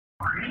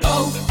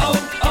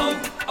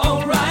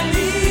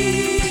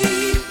O'Reilly!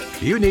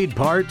 You need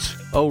parts?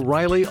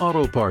 O'Reilly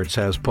Auto Parts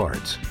has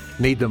parts.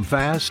 Need them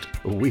fast?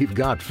 We've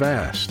got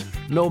fast.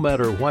 No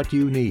matter what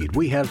you need,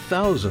 we have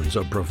thousands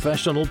of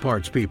professional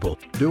parts people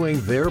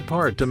doing their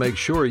part to make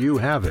sure you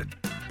have it.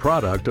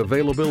 Product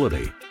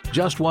availability.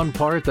 Just one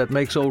part that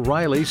makes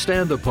O'Reilly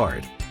stand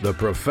apart. The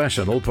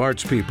professional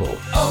parts people.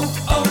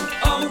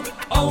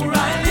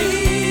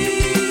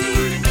 O'Reilly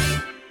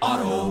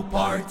Auto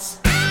Parts.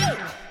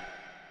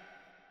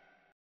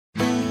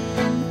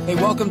 Hey,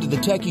 welcome to the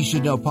Tech You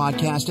Should Know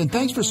podcast, and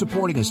thanks for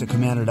supporting us at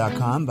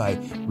Commander.com by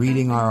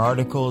reading our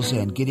articles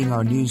and getting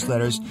our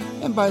newsletters,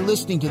 and by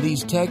listening to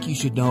these Tech You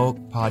Should Know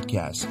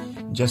podcasts.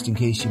 Just in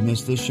case you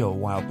missed this show a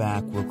while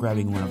back, we're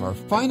grabbing one of our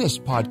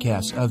finest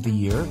podcasts of the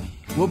year.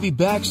 We'll be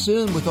back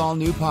soon with all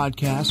new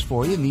podcasts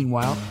for you.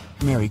 Meanwhile,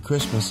 Merry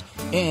Christmas,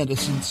 and a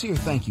sincere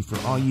thank you for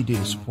all you do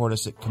to support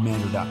us at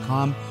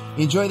Commander.com.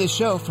 Enjoy the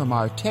show from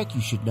our Tech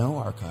You Should Know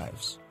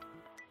archives.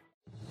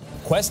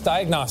 Quest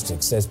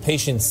Diagnostics says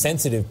patients'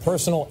 sensitive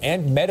personal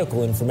and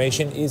medical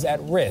information is at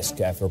risk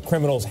after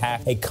criminals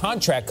hacked a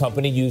contract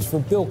company used for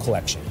bill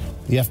collection.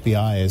 The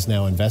FBI is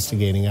now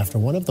investigating after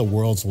one of the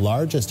world's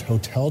largest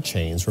hotel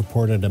chains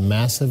reported a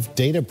massive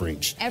data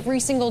breach. Every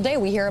single day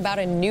we hear about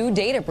a new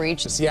data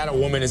breach. A Seattle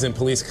woman is in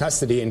police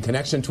custody in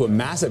connection to a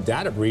massive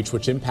data breach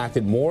which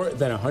impacted more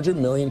than 100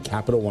 million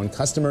Capital One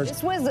customers.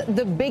 This was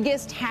the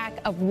biggest hack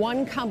of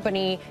one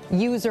company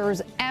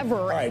users ever.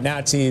 All right,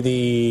 now to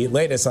the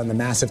latest on the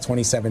massive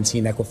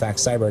 2017 Equifax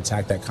cyber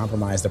attack that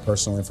compromised the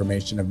personal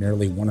information of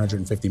nearly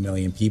 150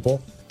 million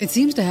people. It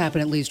seems to happen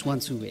at least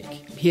once a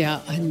week. Yeah,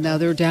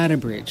 another data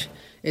breach.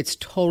 It's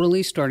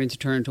totally starting to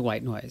turn into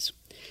white noise.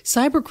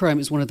 Cybercrime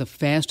is one of the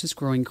fastest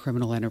growing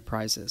criminal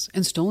enterprises,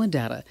 and stolen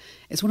data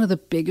is one of the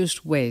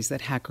biggest ways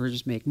that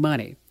hackers make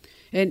money.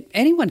 And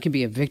anyone can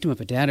be a victim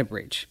of a data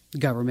breach.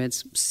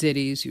 Governments,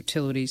 cities,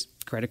 utilities,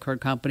 credit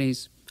card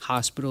companies,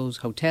 hospitals,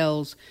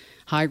 hotels,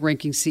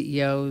 high-ranking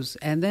CEOs,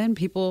 and then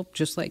people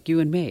just like you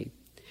and me.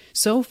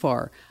 So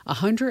far,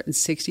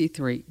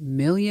 163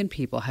 million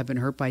people have been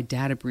hurt by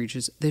data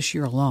breaches this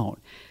year alone.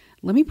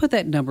 Let me put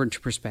that number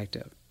into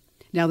perspective.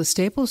 Now, the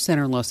Staples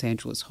Center in Los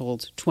Angeles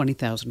holds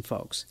 20,000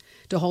 folks.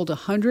 To hold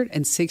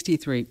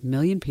 163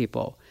 million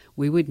people,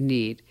 we would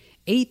need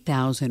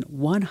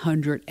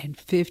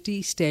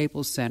 8,150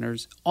 Staples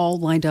Centers all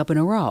lined up in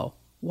a row.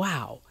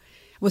 Wow.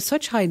 With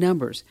such high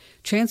numbers,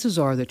 chances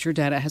are that your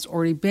data has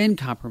already been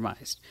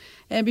compromised.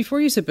 And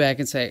before you sit back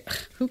and say,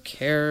 who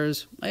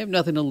cares? I have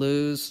nothing to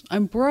lose.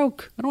 I'm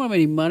broke. I don't have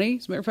any money.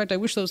 As a matter of fact, I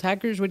wish those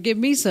hackers would give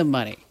me some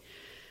money.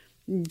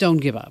 Don't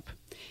give up.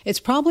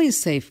 It's probably a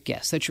safe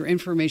guess that your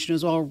information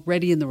is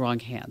already in the wrong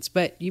hands,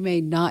 but you may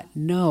not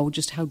know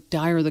just how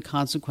dire the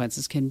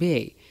consequences can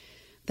be.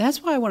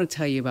 That's why I want to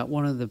tell you about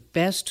one of the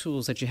best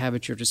tools that you have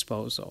at your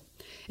disposal.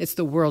 It's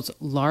the world's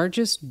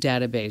largest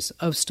database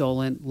of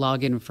stolen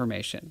login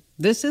information.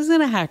 This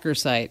isn't a hacker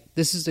site.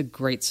 This is a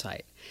great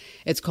site.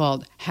 It's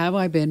called Have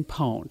I Been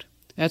Pwned?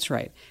 That's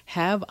right,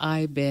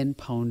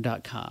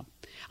 haveibeenpwned.com.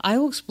 I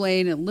will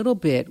explain a little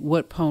bit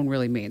what pwn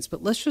really means,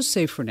 but let's just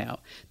say for now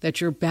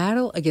that your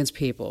battle against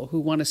people who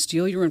want to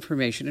steal your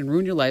information and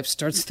ruin your life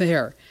starts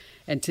there.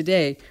 And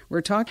today,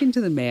 we're talking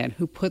to the man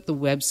who put the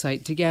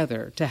website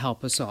together to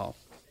help us all.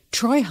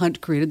 Troy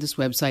Hunt created this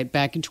website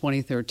back in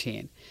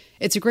 2013.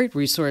 It's a great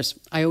resource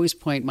I always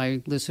point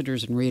my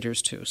listeners and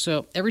readers to.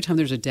 So every time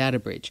there's a data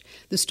breach,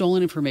 the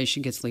stolen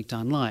information gets leaked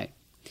online.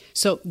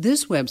 So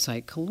this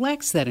website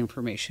collects that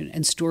information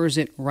and stores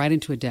it right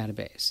into a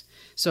database.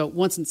 So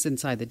once it's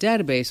inside the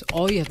database,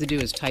 all you have to do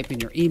is type in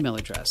your email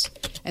address,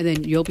 and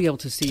then you'll be able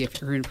to see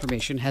if your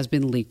information has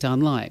been leaked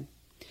online.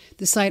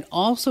 The site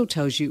also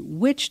tells you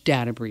which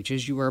data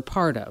breaches you were a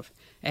part of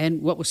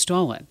and what was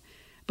stolen.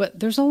 But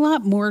there's a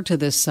lot more to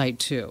this site,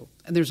 too.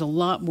 And there's a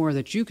lot more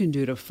that you can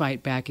do to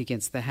fight back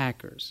against the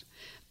hackers.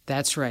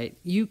 That's right.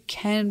 You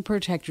can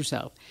protect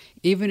yourself,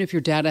 even if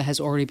your data has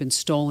already been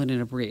stolen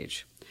in a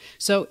breach.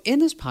 So in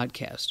this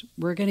podcast,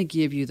 we're going to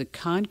give you the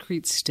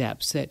concrete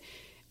steps that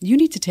you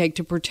need to take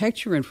to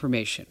protect your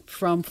information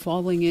from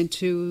falling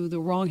into the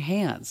wrong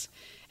hands.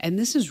 And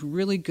this is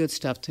really good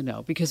stuff to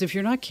know, because if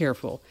you're not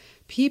careful,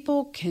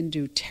 people can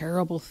do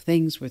terrible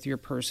things with your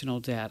personal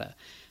data.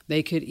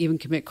 They could even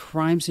commit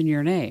crimes in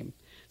your name.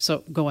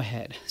 So go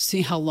ahead,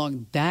 see how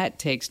long that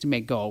takes to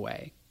make go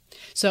away.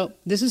 So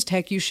this is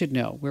Tech You Should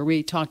Know, where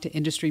we talk to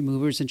industry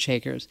movers and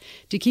shakers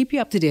to keep you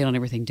up to date on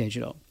everything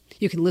digital.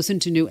 You can listen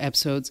to new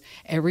episodes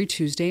every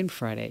Tuesday and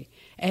Friday.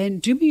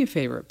 And do me a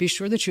favor, be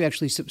sure that you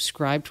actually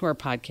subscribe to our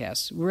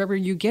podcasts wherever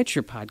you get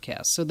your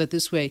podcasts, so that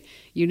this way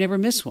you never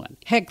miss one.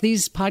 Heck,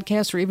 these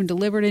podcasts are even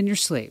delivered in your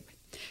sleep.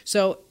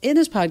 So in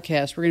this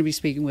podcast, we're going to be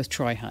speaking with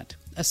Troy Hunt,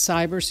 a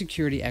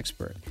cybersecurity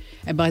expert.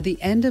 And by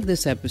the end of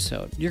this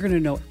episode, you're going to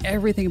know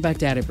everything about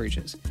data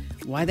breaches,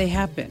 why they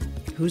happen,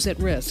 who's at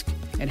risk,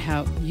 and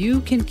how you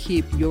can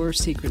keep your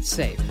secrets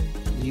safe.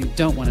 You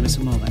don't want to miss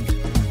a moment.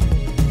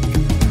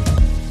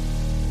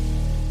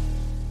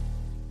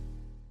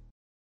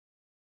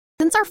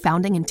 Since our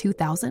founding in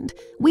 2000,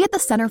 we at the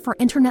Center for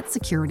Internet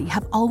Security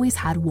have always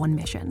had one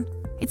mission.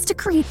 It's to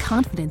create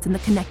confidence in the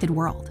connected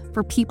world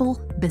for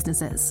people,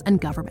 businesses,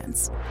 and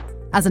governments.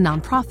 As a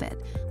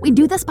nonprofit, we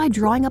do this by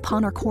drawing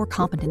upon our core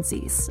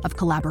competencies of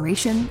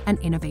collaboration and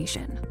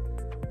innovation.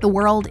 The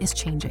world is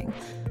changing,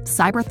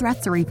 cyber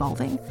threats are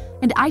evolving,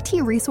 and IT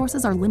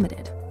resources are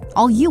limited.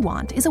 All you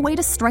want is a way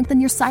to strengthen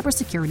your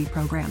cybersecurity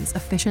programs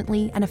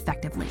efficiently and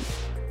effectively.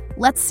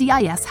 Let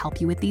CIS help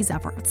you with these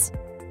efforts.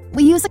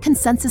 We use a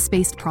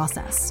consensus-based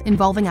process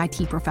involving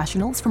IT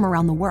professionals from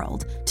around the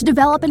world to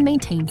develop and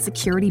maintain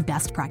security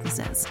best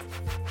practices.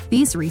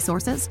 These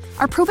resources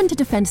are proven to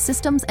defend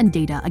systems and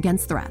data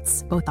against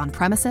threats, both on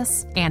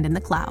premises and in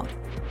the cloud.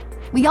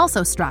 We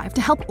also strive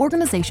to help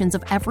organizations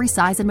of every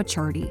size and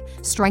maturity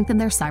strengthen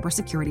their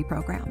cybersecurity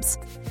programs.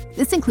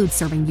 This includes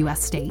serving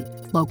U.S. state,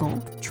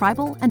 local,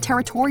 tribal, and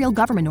territorial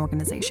government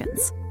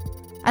organizations.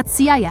 At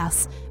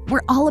CIS,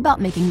 we're all about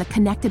making the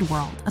connected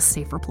world a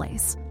safer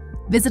place.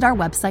 Visit our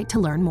website to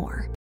learn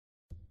more.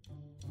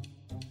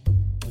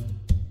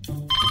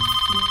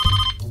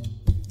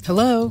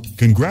 Hello?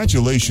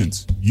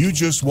 Congratulations, you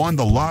just won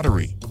the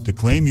lottery. To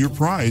claim your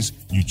prize,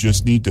 you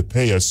just need to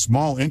pay a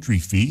small entry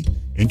fee,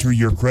 enter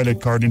your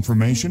credit card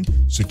information,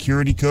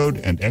 security code,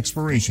 and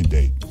expiration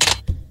date.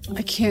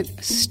 I can't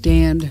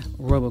stand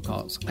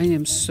robocalls. I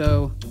am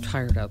so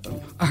tired of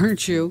them.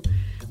 Aren't you?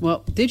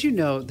 Well, did you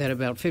know that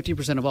about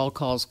 50% of all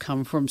calls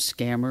come from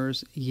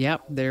scammers?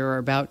 Yep, there are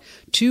about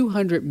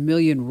 200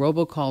 million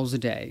robocalls a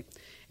day.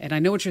 And I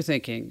know what you're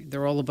thinking.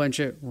 They're all a bunch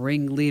of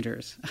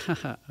ringleaders.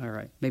 All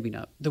right, maybe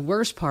not. The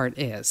worst part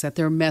is that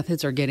their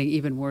methods are getting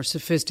even more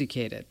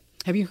sophisticated.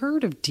 Have you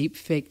heard of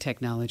deepfake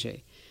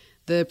technology?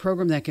 The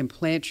program that can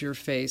plant your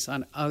face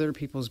on other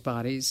people's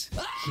bodies?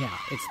 Yeah,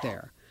 it's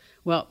there.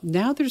 Well,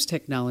 now there's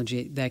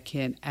technology that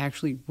can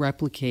actually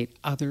replicate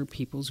other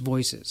people's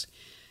voices.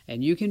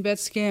 And you can bet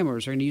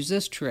scammers are going to use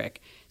this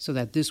trick so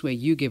that this way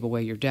you give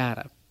away your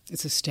data.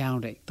 It's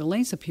astounding. The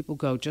lengths that people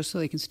go just so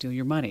they can steal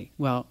your money.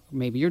 Well,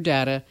 maybe your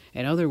data,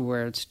 in other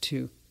words,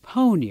 to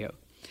pwn you.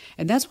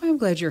 And that's why I'm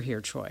glad you're here,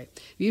 Troy.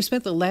 You've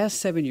spent the last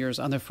 7 years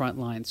on the front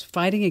lines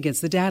fighting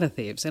against the data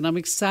thieves, and I'm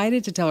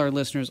excited to tell our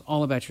listeners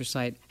all about your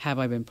site, Have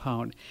I Been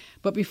Pwned?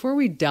 But before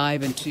we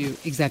dive into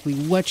exactly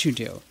what you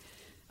do,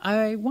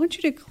 I want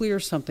you to clear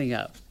something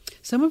up.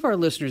 Some of our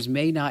listeners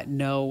may not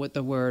know what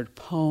the word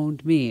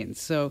pwned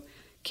means. So,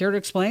 care to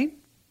explain?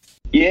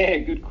 Yeah,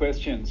 good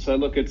question. So,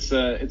 look, it's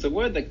a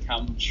word that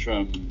comes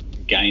from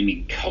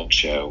gaming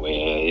culture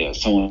where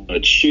someone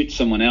would shoot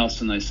someone else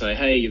and they say,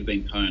 hey, you've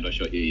been pwned, I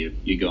shot you,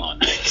 you're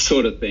gone,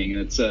 sort of thing.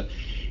 And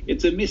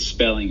it's a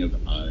misspelling of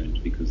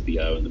owned because the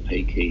O and the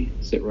P key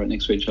sit right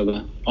next to each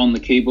other on the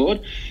keyboard.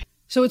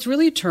 So it's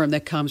really a term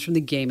that comes from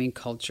the gaming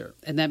culture,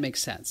 and that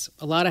makes sense.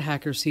 A lot of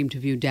hackers seem to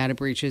view data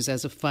breaches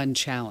as a fun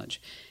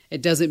challenge.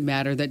 It doesn't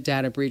matter that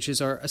data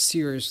breaches are a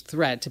serious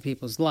threat to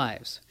people's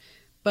lives.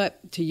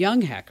 But to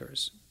young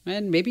hackers,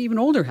 and maybe even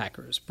older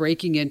hackers,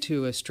 breaking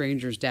into a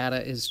stranger's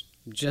data is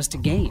just a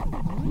game.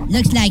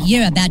 Looks like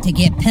you're about to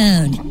get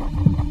pwned.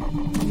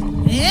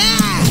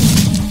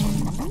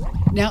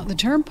 Now, the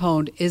term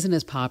pwned isn't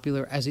as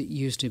popular as it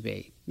used to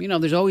be. You know,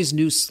 there's always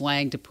new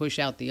slang to push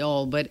out the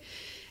old, but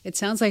it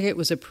sounds like it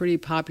was a pretty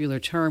popular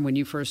term when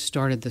you first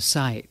started the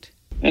site.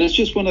 And it's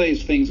just one of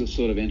these things that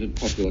sort of entered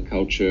popular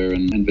culture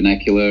and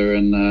vernacular,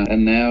 and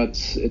now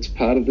it's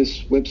part of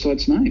this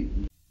website's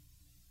name.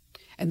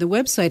 And the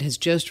website has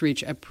just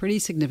reached a pretty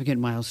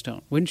significant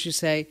milestone, wouldn't you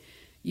say?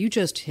 You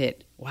just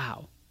hit,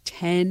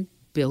 10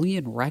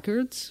 billion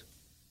records?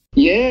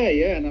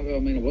 Yeah, and I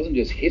mean, it wasn't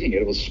just hitting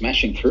it, it was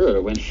smashing through it.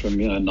 It went from,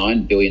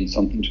 9 billion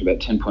something to about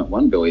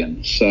 10.1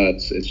 billion. So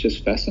it's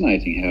just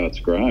fascinating how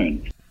it's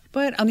grown.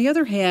 But on the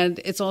other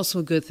hand, it's also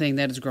a good thing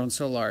that it's grown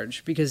so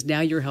large because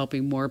now you're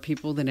helping more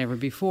people than ever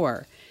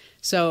before.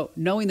 So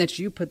knowing that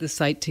you put the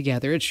site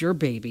together, it's your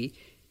baby,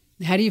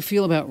 how do you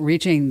feel about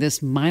reaching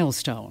this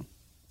milestone?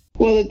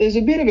 Well, there's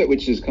a bit of it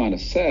which is kind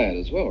of sad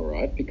as well,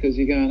 right? Because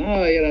you're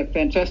going,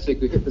 fantastic,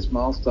 we hit this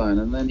milestone.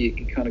 And then you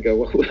can kind of go,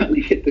 well, we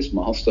only hit this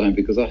milestone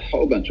because a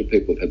whole bunch of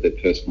people have had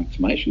their personal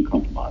information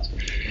compromised.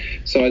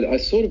 So I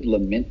sort of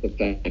lament the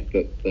fact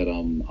that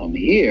I'm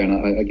here.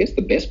 And I guess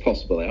the best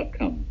possible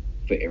outcome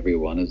for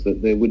everyone is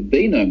that there would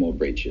be no more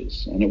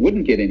breaches and it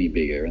wouldn't get any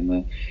bigger.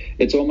 And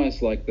it's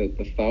almost like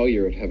the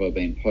failure of Have I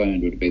Been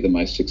Pwned would be the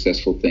most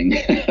successful thing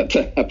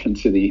to happen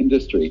to the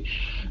industry.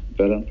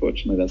 But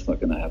unfortunately, that's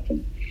not going to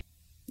happen.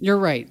 You're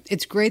right.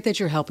 It's great that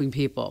you're helping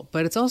people,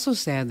 but it's also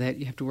sad that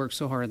you have to work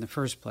so hard in the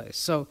first place.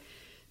 So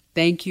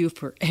thank you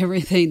for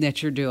everything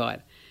that you're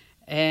doing.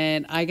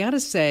 And I got to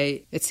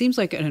say, it seems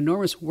like an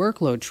enormous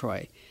workload,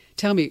 Troy.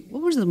 Tell me,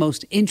 what was the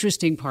most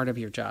interesting part of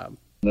your job?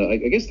 I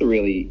guess the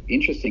really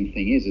interesting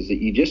thing is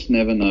that you just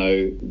never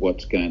know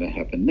what's going to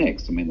happen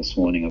next. I mean, this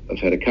morning I've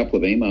had a couple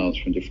of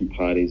emails from different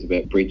parties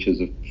about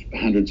breaches of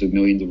hundreds of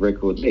millions of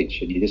records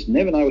each, and you just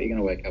never know what you're going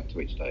to wake up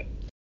to each day.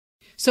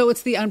 So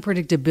it's the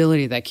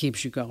unpredictability that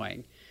keeps you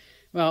going.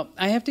 Well,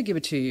 I have to give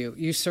it to you.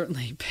 You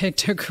certainly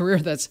picked a career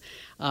that's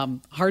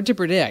hard to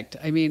predict.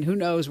 I mean, who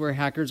knows where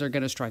hackers are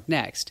going to strike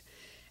next?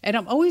 And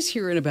I'm always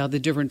hearing about the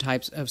different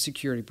types of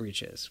security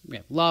breaches. We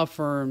have law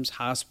firms,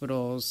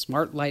 hospitals,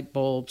 smart light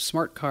bulbs,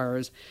 smart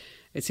cars.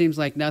 It seems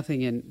like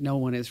nothing and no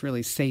one is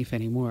really safe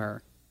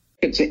anymore.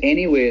 It's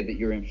anywhere that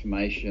your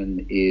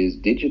information is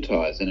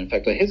digitized. And in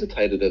fact, I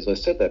hesitated as I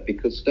said that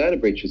because data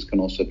breaches can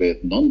also be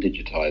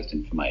non-digitized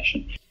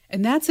information.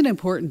 And that's an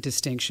important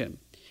distinction.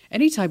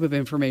 Any type of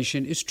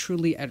information is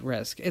truly at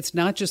risk. It's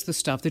not just the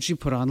stuff that you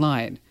put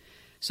online.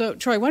 So,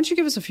 Troy, why don't you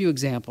give us a few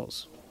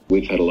examples?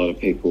 We've had a lot of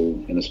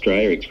people in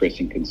Australia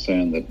expressing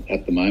concern that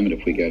at the moment,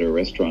 if we go to a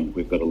restaurant,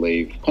 we've got to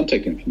leave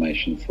contact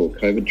information for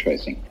COVID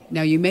tracing.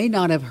 Now, you may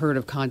not have heard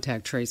of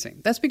contact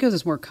tracing. That's because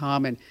it's more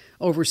common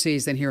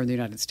overseas than here in the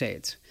United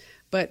States.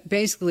 But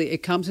basically, it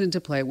comes into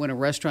play when a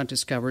restaurant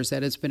discovers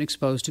that it's been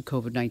exposed to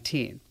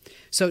COVID-19.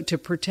 So to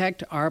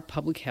protect our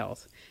public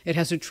health, it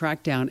has to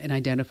track down and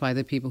identify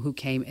the people who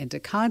came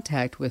into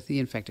contact with the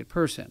infected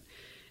person.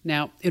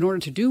 Now, in order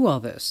to do all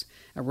this,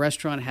 a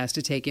restaurant has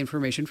to take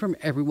information from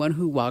everyone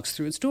who walks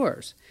through its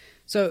doors.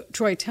 So,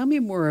 Troy, tell me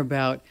more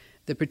about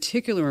the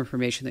particular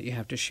information that you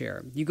have to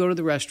share. You go to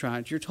the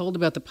restaurant, you're told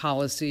about the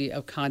policy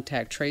of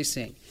contact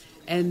tracing,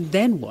 and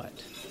then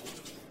what?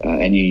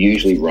 And you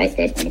usually write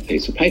that on a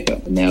piece of paper.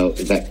 Now,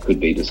 that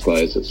could be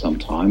disclosed at some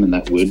time, and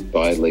that would,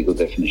 by legal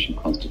definition,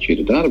 constitute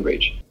a data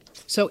breach.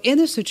 So in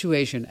this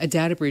situation, a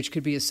data breach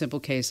could be a simple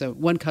case of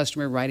one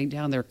customer writing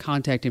down their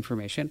contact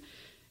information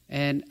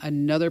and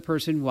another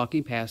person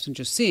walking past and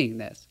just seeing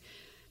this.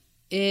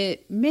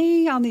 It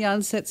may, on the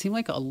onset, seem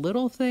like a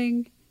little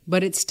thing,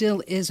 but it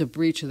still is a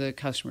breach of the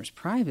customer's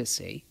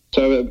privacy.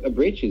 So a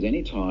breach is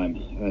any time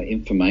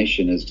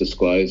information is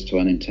disclosed to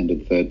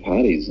unintended third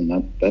parties, and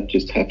that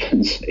just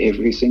happens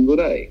every single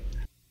day.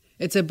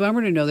 It's a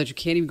bummer to know that you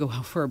can't even go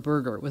out for a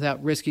burger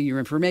without risking your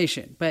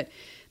information, but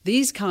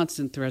these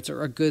constant threats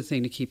are a good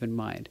thing to keep in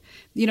mind.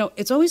 You know,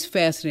 it's always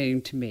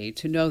fascinating to me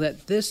to know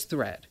that this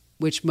threat,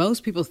 which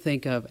most people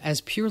think of as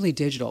purely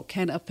digital,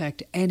 can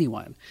affect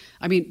anyone.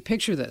 I mean,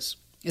 picture this.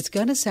 It's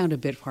going to sound a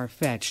bit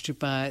far-fetched,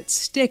 but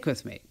stick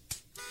with me.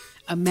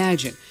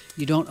 Imagine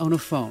you don't own a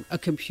phone, a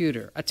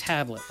computer, a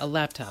tablet, a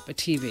laptop, a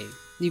TV.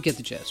 You get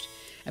the gist.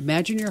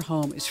 Imagine your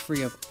home is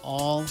free of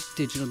all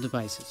digital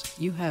devices.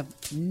 You have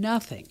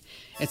nothing.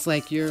 It's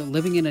like you're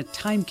living in a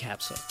time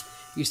capsule.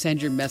 You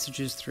send your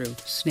messages through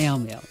snail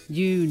mail.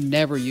 You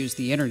never use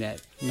the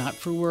internet, not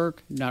for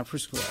work, not for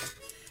school.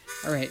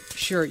 All right,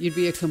 sure, you'd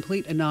be a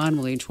complete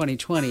anomaly in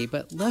 2020,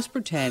 but let's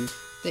pretend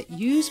that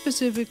you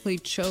specifically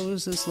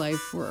chose this life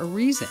for a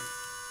reason.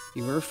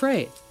 You were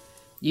afraid.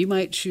 You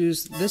might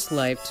choose this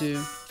life to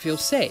feel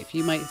safe.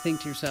 You might think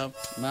to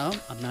yourself, well,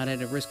 I'm not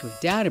at a risk of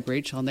data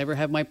breach. I'll never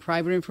have my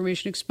private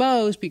information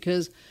exposed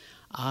because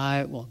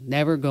I will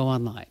never go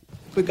online.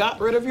 We got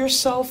rid of your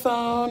cell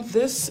phone.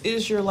 This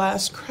is your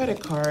last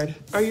credit card.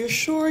 Are you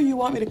sure you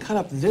want me to cut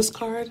up this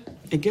card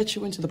and get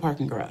you into the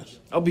parking garage?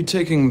 I'll be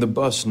taking the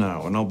bus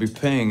now, and I'll be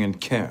paying in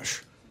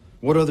cash.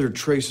 What other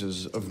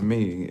traces of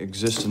me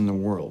exist in the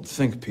world?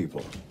 Think,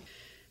 people.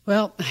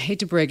 Well, I hate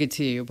to break it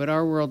to you, but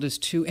our world is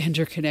too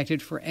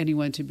interconnected for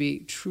anyone to be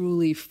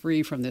truly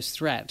free from this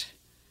threat.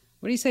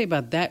 What do you say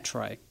about that,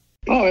 Troy?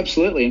 Oh,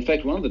 absolutely. In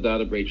fact, one of the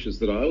data breaches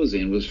that I was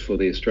in was for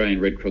the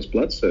Australian Red Cross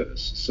Blood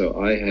Service. So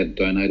I had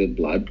donated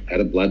blood at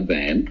a blood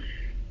van,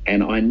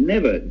 and I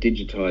never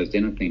digitized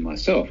anything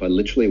myself. I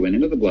literally went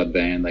into the blood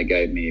van. They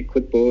gave me a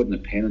clipboard and a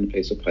pen and a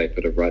piece of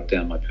paper to write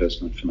down my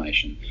personal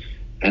information.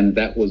 And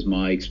that was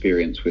my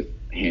experience with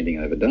handing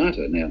over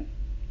data. Now,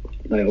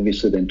 they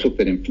obviously then took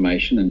that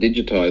information and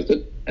digitized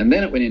it, and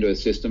then it went into a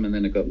system, and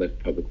then it got left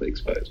publicly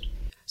exposed.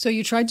 So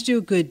you tried to do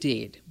a good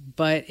deed,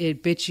 but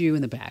it bit you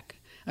in the back.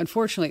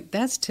 Unfortunately,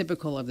 that's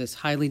typical of this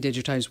highly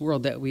digitized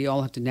world that we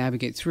all have to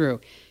navigate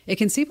through. It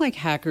can seem like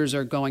hackers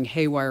are going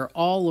haywire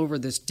all over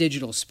this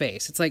digital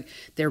space. It's like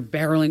they're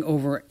barreling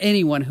over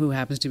anyone who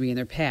happens to be in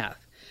their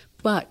path.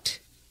 But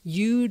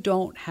you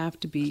don't have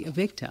to be a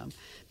victim.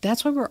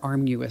 That's why we're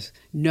arming you with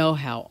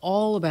know-how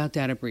all about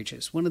data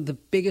breaches, one of the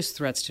biggest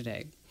threats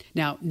today.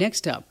 Now,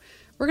 next up,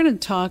 we're going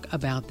to talk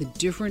about the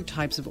different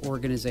types of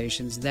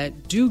organizations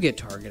that do get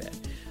targeted.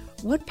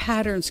 What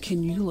patterns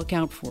can you look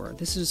out for?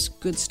 This is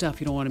good stuff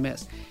you don't want to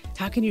miss.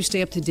 How can you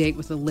stay up to date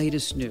with the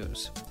latest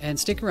news? And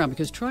stick around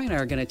because Troy and I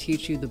are going to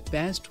teach you the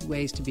best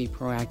ways to be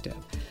proactive,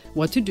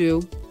 what to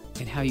do,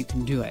 and how you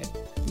can do it.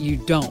 You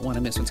don't want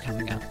to miss what's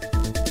coming up.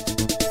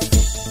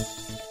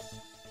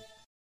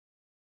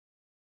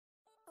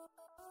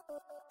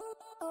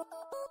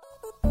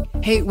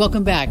 Hey,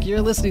 welcome back. You're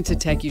listening to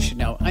Tech You Should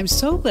Know. I'm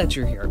so glad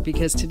you're here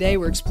because today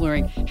we're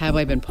exploring Have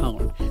I Been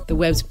Pwned, the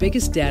web's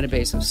biggest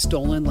database of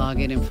stolen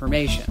login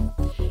information.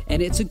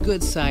 And it's a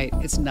good site.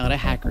 It's not a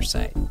hacker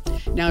site.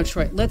 Now,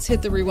 Troy, let's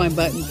hit the rewind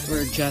button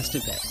for just a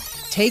bit.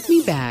 Take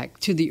me back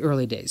to the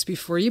early days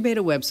before you made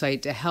a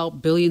website to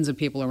help billions of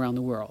people around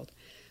the world.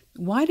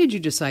 Why did you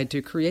decide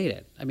to create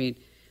it? I mean,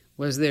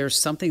 was there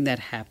something that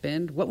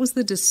happened? What was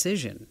the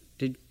decision?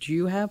 Did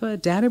you have a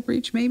data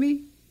breach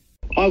maybe?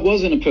 I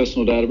was in a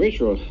personal data breach,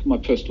 or my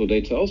personal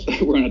details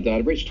were in a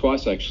data breach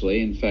twice,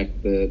 actually. In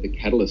fact, the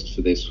catalyst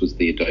for this was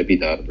the Adobe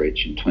data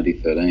breach in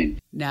 2013.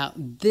 Now,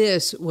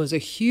 this was a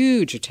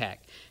huge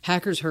attack.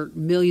 Hackers hurt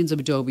millions of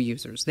Adobe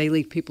users. They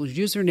leaked people's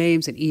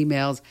usernames and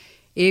emails.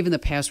 Even the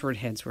password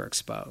hints were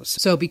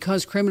exposed. So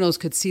because criminals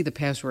could see the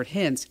password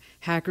hints,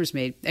 hackers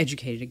made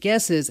educated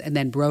guesses and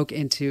then broke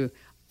into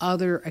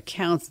other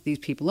accounts that these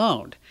people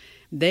owned.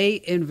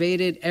 They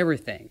invaded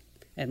everything.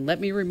 And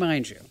let me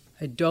remind you,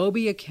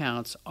 Adobe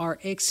accounts are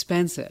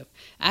expensive.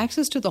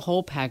 Access to the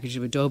whole package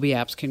of Adobe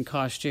apps can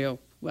cost you,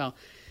 well,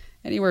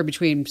 anywhere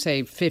between,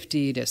 say,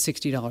 $50 to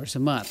 $60 a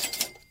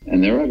month.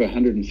 And there are over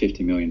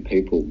 150 million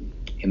people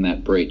in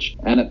that breach.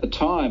 And at the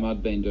time,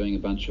 I'd been doing a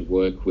bunch of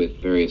work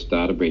with various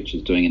data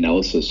breaches, doing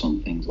analysis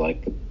on things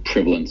like the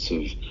prevalence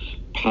of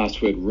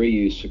password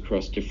reuse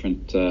across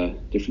different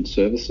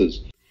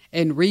services.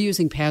 And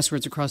reusing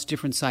passwords across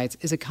different sites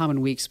is a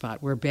common weak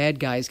spot where bad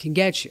guys can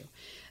get you.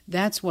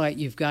 That's why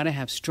you've got to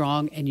have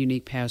strong and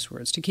unique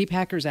passwords to keep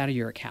hackers out of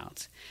your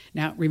accounts.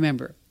 Now,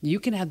 remember, you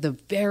can have the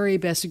very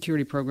best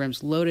security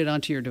programs loaded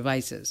onto your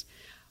devices,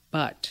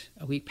 but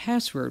a weak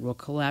password will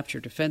collapse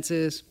your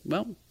defenses,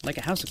 well, like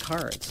a house of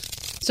cards.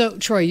 So,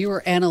 Troy, you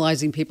were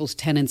analyzing people's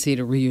tendency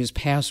to reuse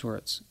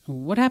passwords.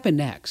 What happened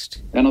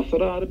next? And I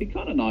thought, it'd be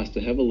kind of nice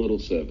to have a little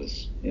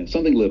service,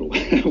 something little,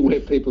 where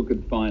people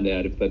could find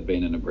out if they'd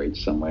been in a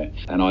breach somewhere.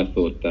 And I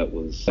thought that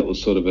was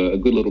sort of a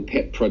good little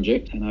pet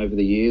project. And over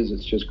the years,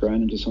 it's just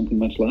grown into something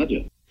much larger.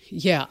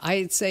 Yeah,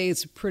 I'd say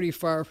it's pretty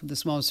far from the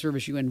small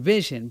service you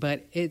envision,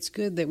 but it's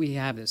good that we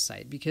have this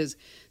site because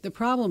the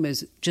problem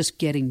is just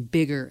getting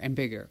bigger and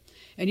bigger.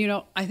 And,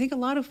 I think a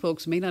lot of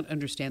folks may not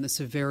understand the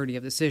severity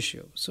of this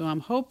issue. So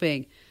I'm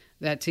hoping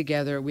that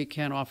together we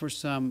can offer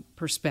some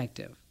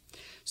perspective.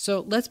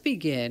 So let's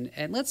begin,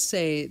 and let's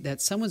say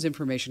that someone's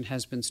information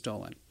has been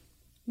stolen.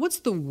 What's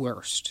the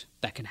worst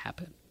that can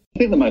happen? I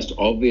think the most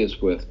obvious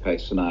worst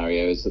case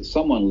scenario is that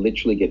someone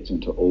literally gets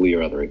into all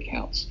your other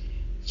accounts.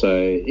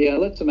 So,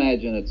 let's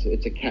imagine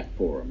it's a cat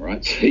forum,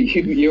 right? So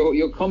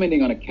you're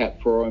commenting on a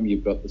cat forum,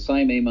 you've got the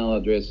same email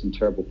address and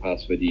terrible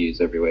password you use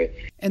everywhere.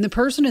 And the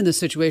person in this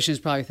situation is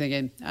probably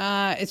thinking,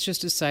 it's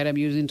just a site I'm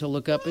using to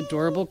look up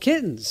adorable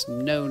kittens.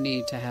 No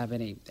need to have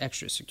any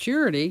extra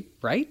security,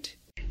 right?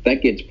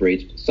 That gets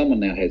breached.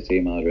 Someone now has the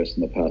email address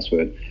and the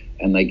password,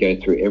 and they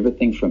go through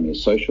everything from your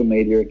social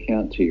media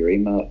account to your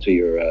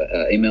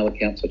email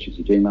account, such as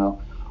your Gmail,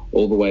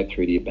 all the way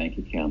through to your bank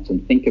accounts,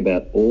 and think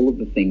about all of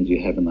the things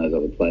you have in those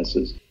other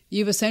places.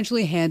 You've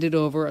essentially handed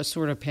over a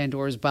sort of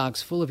Pandora's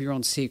box full of your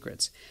own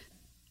secrets.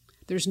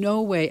 There's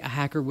no way a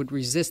hacker would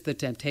resist the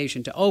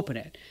temptation to open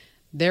it.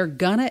 They're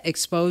gonna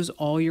expose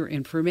all your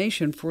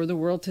information for the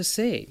world to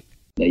see.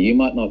 Now, you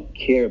might not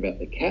care about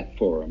the cat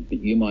forum, but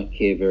you might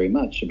care very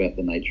much about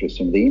the nature of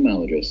some of the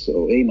email addresses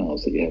or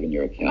emails that you have in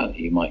your account.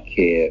 You might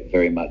care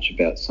very much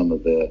about some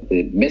of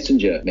the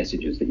messenger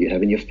messages that you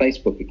have in your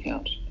Facebook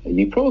account.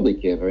 You probably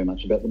care very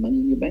much about the money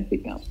in your bank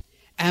account.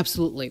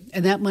 Absolutely.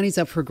 And that money's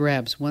up for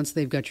grabs once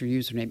they've got your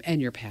username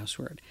and your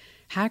password.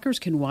 Hackers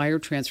can wire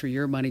transfer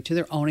your money to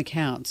their own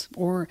accounts,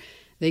 or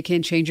they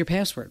can change your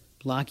password,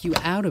 lock you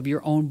out of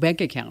your own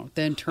bank account,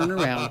 then turn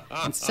around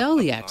and sell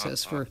the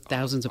access for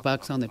thousands of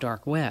bucks on the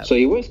dark web. So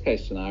your worst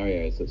case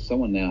scenario is that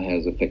someone now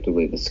has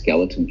effectively the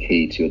skeleton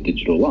key to your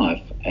digital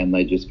life, and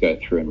they just go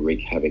through and wreak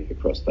havoc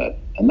across that.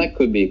 And that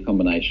could be a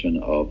combination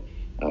of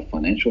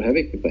financial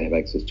havoc, if they have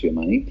access to your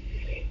money,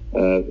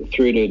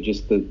 through to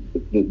just the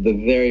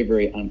very,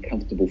 very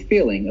uncomfortable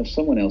feeling of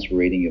someone else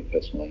reading your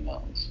personal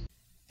emails.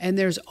 And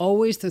there's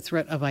always the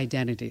threat of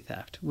identity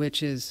theft,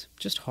 which is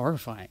just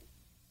horrifying.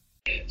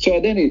 So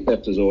identity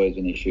theft is always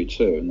an issue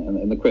too.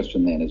 And the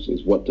question then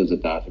is what does a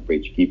data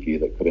breach give you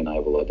that could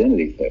enable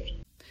identity theft?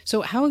 So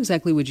how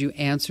exactly would you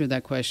answer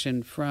that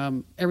question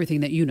from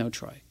everything that you know,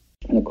 Troy?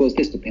 And of course,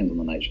 this depends on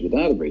the nature of the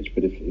data breach.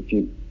 But if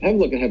you have a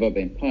look at Have I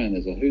Been Pwned,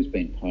 there's a Who's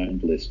Been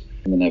Pwned list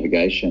in the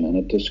navigation, and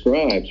it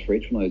describes for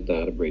each one of those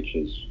data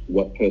breaches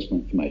what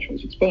personal information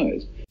was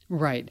exposed.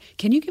 Right.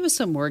 Can you give us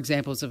some more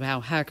examples of how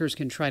hackers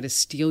can try to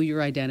steal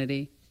your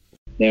identity?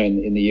 Now,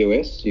 in the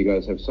US, you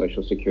guys have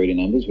social security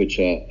numbers, which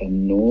are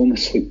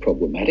enormously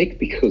problematic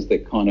because they're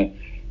kind of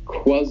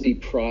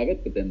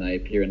quasi-private, but then they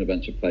appear in a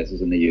bunch of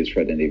places and they're used for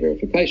identity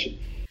verification.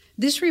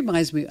 This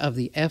reminds me of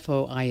the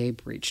FOIA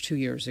breach 2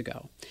 years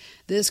ago.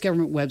 This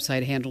government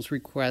website handles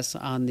requests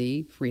on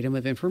the Freedom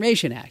of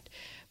Information Act.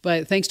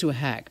 But thanks to a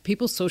hack,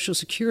 people's social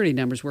security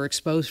numbers were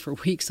exposed for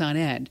weeks on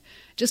end.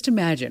 Just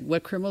imagine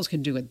what criminals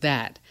can do with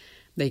that.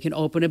 They can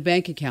open a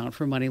bank account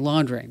for money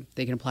laundering.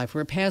 They can apply for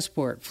a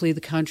passport, flee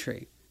the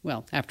country.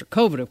 Well, after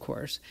COVID, of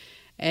course.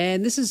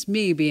 And this is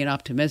me being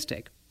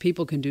optimistic.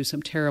 People can do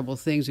some terrible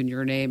things in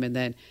your name and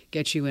then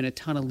get you in a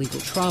ton of legal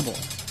trouble.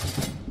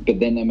 But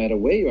then no matter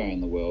where you are in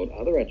the world,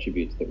 other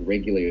attributes that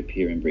regularly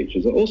appear in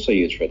breaches are also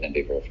used for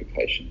identity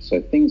verification.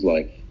 So things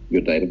like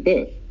your date of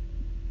birth.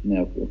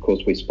 Now, of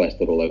course, we splash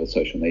that all over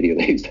social media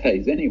these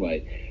days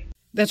anyway.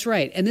 That's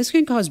right. And this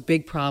can cause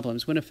big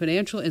problems when a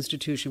financial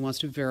institution wants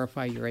to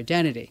verify your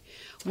identity.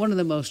 One of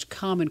the most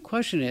common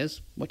questions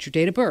is, what's your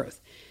date of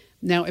birth?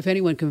 Now, if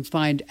anyone can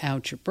find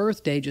out your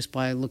birthday just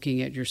by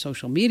looking at your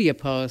social media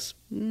posts,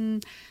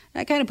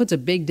 that kind of puts a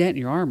big dent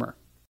in your armor.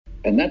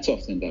 And that's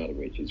often in data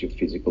breaches. Your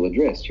physical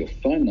address, your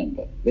phone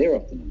number, they're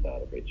often in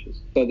data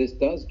breaches. So this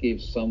does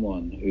give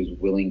someone who's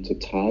willing to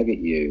target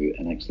you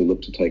and actually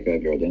look to take over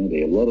your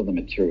identity a lot of the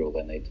material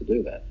they need to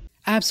do that.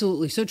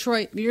 Absolutely. So,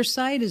 Troy, your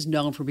site is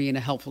known for being a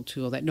helpful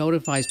tool that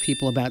notifies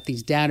people about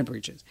these data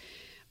breaches.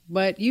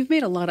 But you've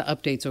made a lot of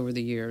updates over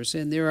the years,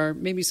 and there are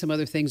maybe some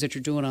other things that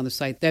you're doing on the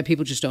site that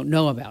people just don't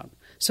know about.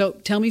 So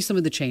tell me some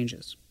of the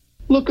changes.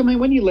 Look, I mean,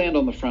 when you land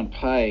on the front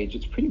page,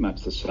 it's pretty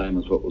much the same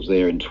as what was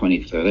there in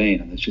 2013,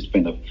 and there's just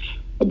been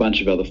a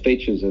bunch of other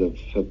features that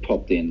have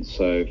popped in.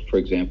 So, for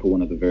example,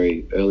 one of the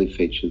very early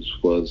features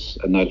was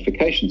a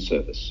notification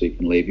service. So you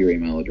can leave your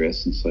email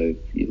address and say,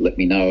 let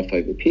me know if I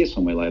appear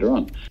somewhere later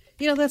on.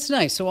 You know, that's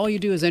nice. So all you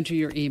do is enter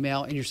your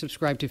email and you're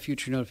subscribed to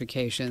future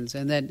notifications,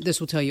 and then this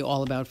will tell you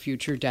all about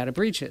future data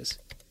breaches.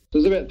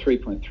 There's about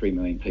 3.3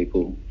 million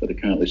people that are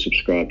currently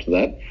subscribed to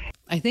that.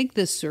 I think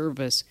this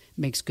service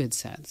makes good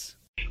sense.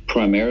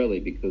 Primarily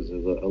because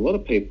there's a lot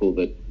of people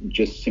that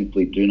just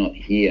simply do not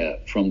hear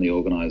from the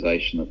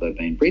organisation that they've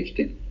been breached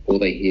in, or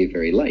they hear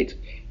very late.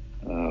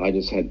 I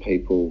just had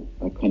people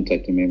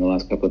contacting me in the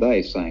last couple of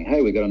days saying,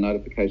 hey, we got a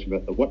notification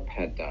about the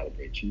Wattpad data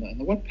breach. And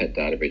the Wattpad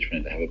data breach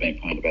went into have been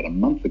found about a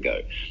month ago.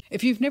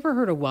 If you've never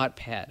heard of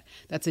Wattpad,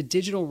 that's a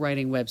digital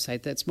writing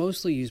website that's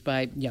mostly used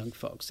by young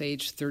folks,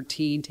 aged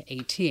 13 to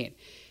 18.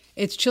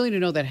 It's chilling to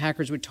know that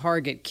hackers would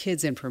target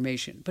kids'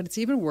 information, but it's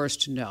even worse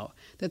to know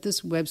that this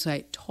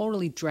website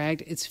totally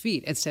dragged its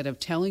feet instead of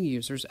telling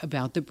users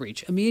about the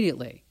breach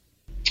immediately.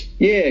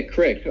 Yeah,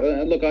 correct.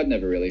 Look, I'd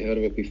never really heard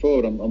of it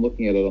before, but I'm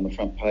looking at it on the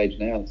front page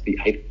now. It's the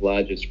 8th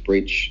largest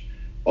breach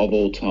of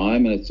all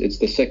time, and it's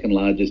the 2nd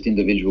largest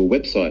individual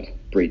website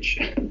breach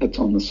that's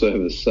on the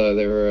service. So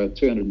there are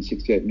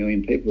 268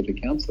 million people with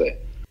accounts there.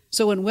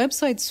 So when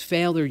websites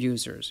fail their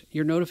users,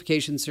 your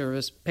notification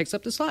service picks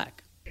up the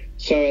slack.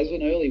 So as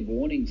an early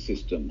warning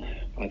system,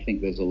 I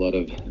think there's a lot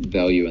of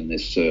value in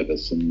this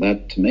service, and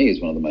that to me is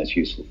one of the most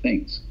useful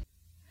things.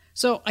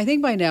 So I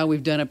think by now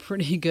we've done a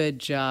pretty good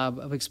job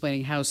of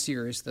explaining how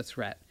serious the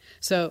threat.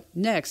 So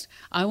next,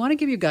 I want to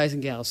give you guys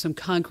and gals some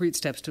concrete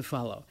steps to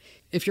follow.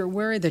 If you're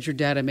worried that your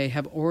data may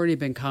have already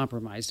been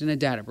compromised in a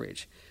data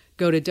breach,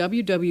 go to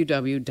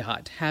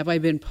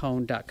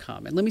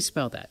www.haveibeenpwned.com. And let me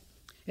spell that.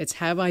 It's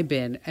have I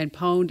been, and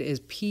pwned is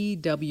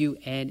PWNED.com.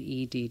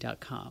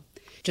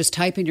 Just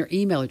type in your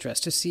email address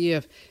to see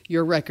if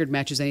your record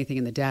matches anything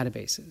in the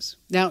databases.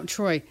 Now,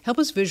 Troy, help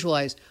us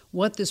visualize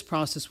what this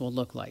process will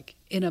look like.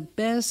 In a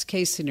best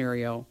case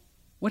scenario,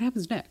 what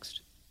happens next?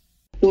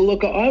 Well,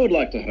 look, I would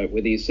like to hope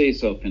whether you see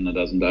yourself in a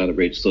dozen data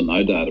breaches or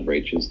no data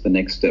breaches, the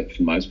next step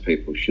for most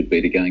people should be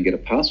to go and get a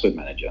password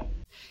manager.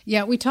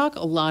 Yeah, we talk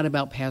a lot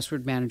about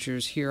password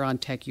managers here on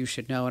Tech You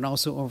Should Know and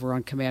also over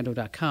on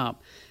Commando.com.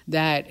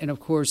 That, and of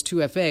course,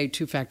 2FA,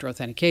 two-factor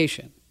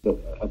authentication.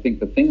 I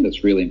think the thing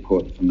that's really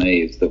important for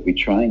me is that we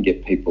try and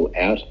get people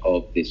out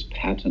of this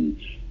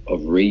pattern of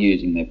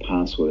reusing their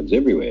passwords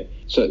everywhere.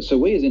 So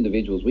we as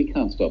individuals, we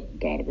can't stop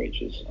data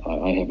breaches.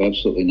 I have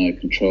absolutely no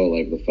control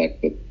over the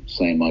fact that,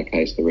 say in my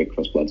case, the Red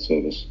Cross Blood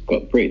Service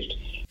got breached.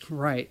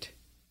 Right.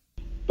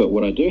 But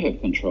what I do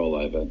have control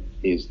over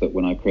is that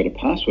when I create a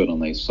password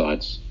on these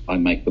sites, I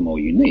make them all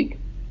unique.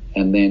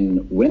 And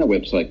then when a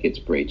website gets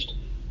breached,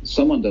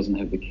 someone doesn't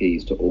have the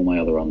keys to all my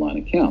other online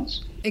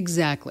accounts.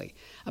 Exactly.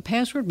 A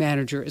password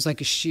manager is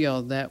like a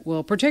shield that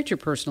will protect your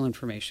personal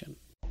information.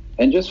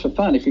 And just for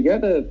fun, if you go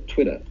to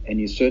Twitter and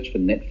you search for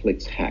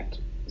Netflix hacked,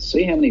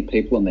 see how many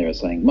people on there are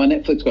saying, my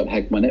Netflix got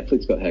hacked, my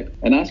Netflix got hacked.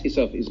 And ask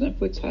yourself, is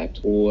Netflix hacked,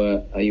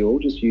 or are you all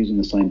just using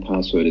the same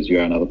password as you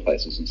are in other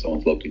places and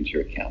someone's logged into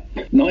your account?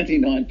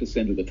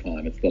 99% of the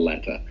time, it's the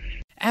latter.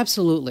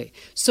 Absolutely.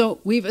 So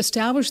we've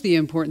established the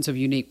importance of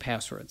unique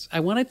passwords.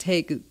 I want to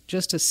take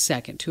just a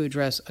second to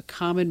address a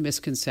common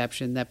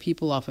misconception that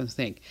people often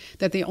think,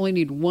 that they only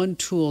need one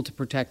tool to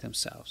protect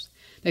themselves.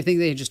 They think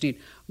they just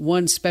need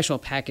one special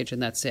package and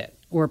that's it.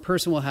 Or a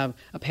person will have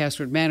a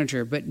password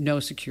manager but no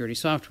security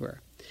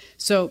software.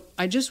 So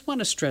I just want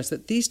to stress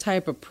that these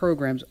type of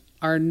programs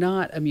are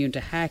not immune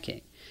to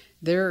hacking.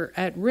 They're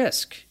at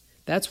risk.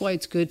 That's why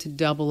it's good to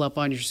double up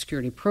on your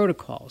security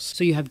protocols,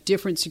 so you have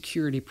different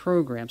security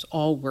programs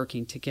all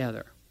working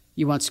together.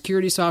 You want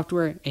security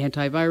software,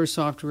 antivirus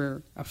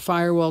software, a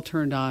firewall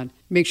turned on,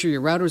 make sure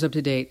your router's up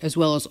to date, as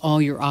well as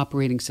all your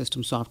operating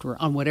system software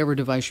on whatever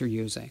device you're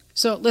using.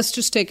 So let's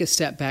just take a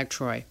step back,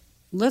 Troy.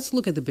 Let's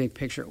look at the big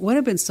picture. What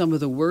have been some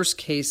of the worst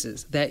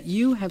cases that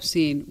you have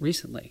seen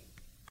recently?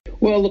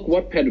 Well, look,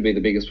 Wattpad would be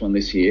the biggest one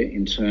this year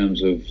in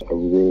terms of a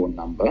raw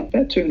number,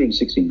 about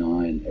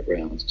 269 it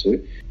rounds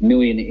to,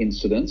 million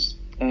incidents.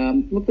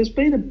 Look, there's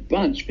been a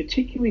bunch,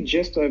 particularly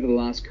just over the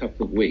last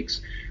couple of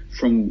weeks,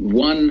 from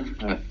one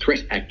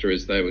threat actor,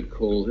 as they would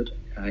call it,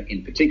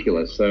 in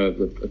particular. So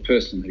the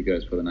person who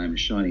goes by the name of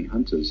Shiny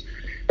Hunters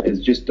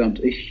has just dumped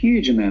a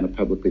huge amount of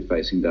publicly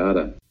facing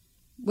data.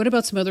 What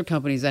about some other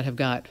companies that have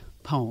got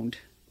pwned?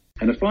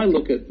 And if I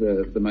look at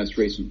the most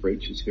recent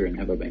breaches here and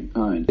have I been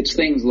pwned, it's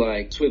things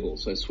like Swivel.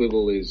 So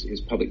Swivel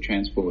is public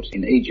transport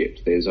in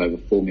Egypt. There's over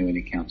 4 million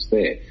accounts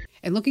there.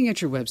 And looking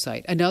at your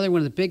website, another one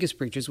of the biggest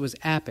breaches was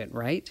Appen,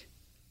 right?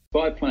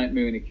 5.8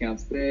 million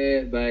accounts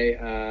there. They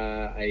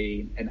are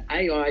an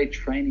AI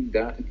training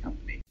data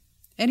company.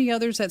 Any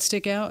others that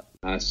stick out?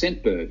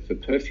 Scentbird for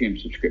perfume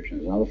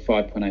subscriptions, another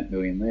 5.8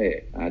 million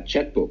there.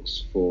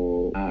 Chatbooks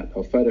for art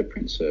or photo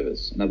print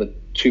service, another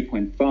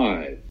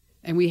 2.5.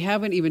 And we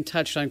haven't even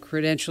touched on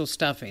credential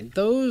stuffing.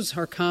 Those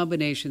are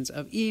combinations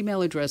of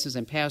email addresses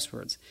and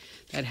passwords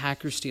that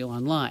hackers steal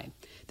online.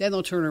 Then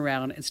they'll turn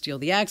around and steal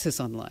the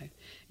access online.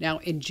 Now,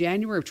 in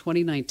January of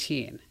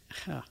 2019,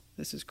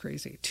 this is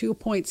crazy,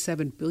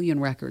 2.7 billion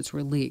records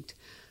were leaked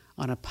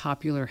on a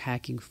popular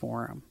hacking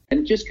forum. And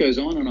it just goes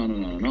on and on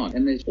and on and on.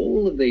 And there's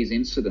all of these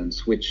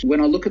incidents, which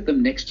when I look at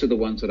them next to the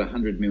ones that are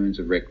 100 millions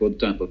of records,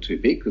 don't look too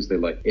big because they're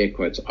like air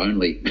quotes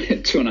only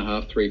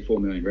 2.5, 3, 4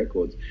 million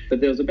records. But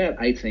there was about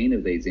 18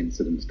 of these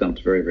incidents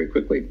dumped very, very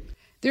quickly.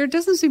 There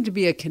doesn't seem to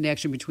be a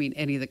connection between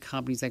any of the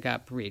companies that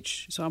got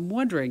breached. So I'm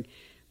wondering,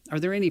 are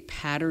there any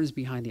patterns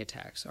behind the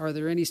attacks? Are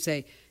there any,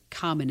 say,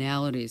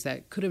 commonalities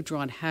that could have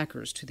drawn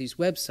hackers to these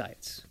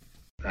websites?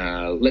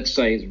 Let's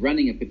say, is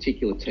running a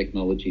particular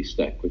technology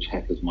stack which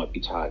hackers might be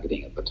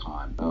targeting at the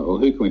time? Or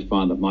who can we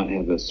find that might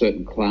have a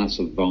certain class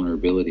of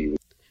vulnerability?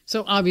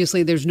 So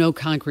obviously there's no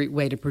concrete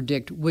way to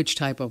predict which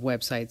type of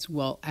websites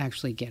will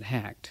actually get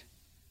hacked.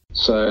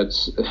 So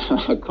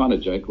I kind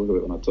of joke a little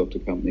bit when I talk to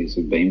companies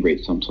who've been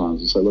breached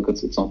sometimes and say, look,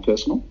 it's not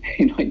personal.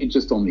 You're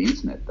just on the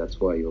internet. That's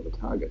why you're the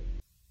target.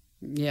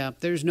 Yeah,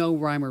 there's no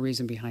rhyme or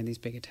reason behind these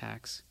big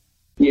attacks.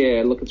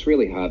 Yeah, look, it's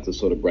really hard to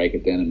sort of break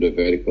it down into a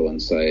vertical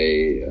and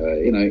say,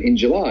 in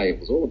July it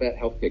was all about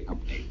healthcare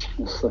companies.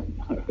 So,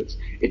 no,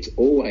 it's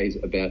always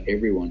about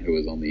everyone who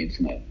is on the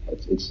internet.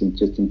 It's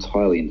just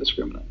entirely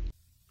indiscriminate.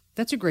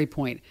 That's a great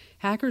point.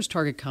 Hackers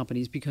target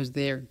companies because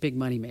they're big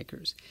money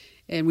makers.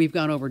 And we've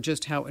gone over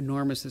just how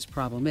enormous this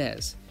problem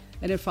is.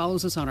 And it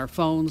follows us on our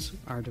phones,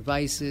 our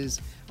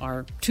devices,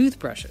 our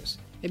toothbrushes.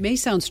 It may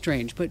sound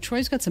strange, but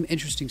Troy's got some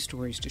interesting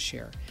stories to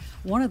share.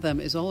 One of them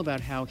is all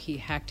about how he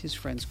hacked his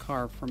friend's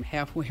car from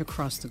halfway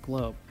across the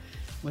globe.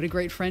 What a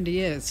great friend he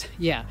is.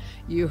 Yeah,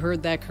 you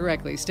heard that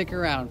correctly. Stick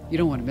around. You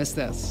don't want to miss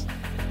this.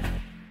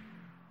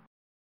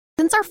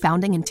 Since our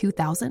founding in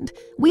 2000,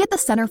 we at the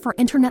Center for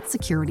Internet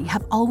Security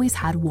have always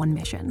had one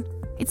mission.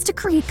 It's to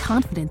create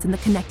confidence in the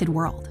connected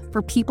world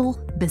for people,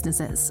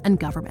 businesses, and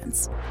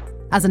governments.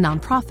 As a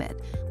nonprofit,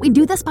 we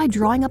do this by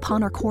drawing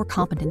upon our core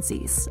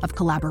competencies of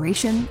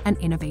collaboration and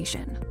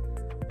innovation.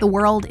 The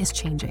world is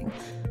changing,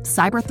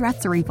 cyber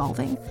threats are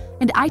evolving,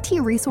 and IT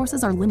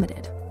resources are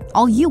limited.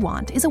 All you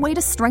want is a way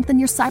to strengthen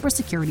your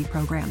cybersecurity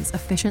programs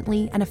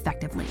efficiently and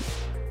effectively.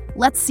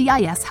 Let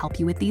CIS help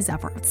you with these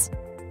efforts.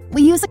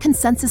 We use a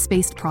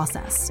consensus-based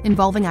process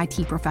involving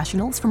IT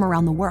professionals from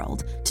around the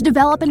world to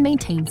develop and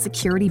maintain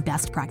security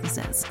best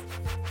practices.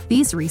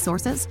 These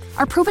resources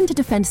are proven to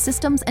defend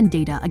systems and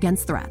data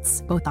against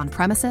threats, both on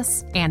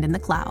premises and in the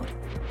cloud.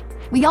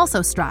 We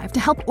also strive to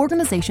help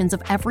organizations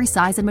of every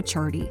size and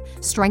maturity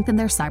strengthen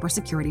their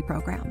cybersecurity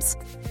programs.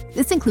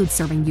 This includes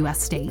serving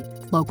U.S. state,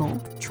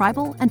 local,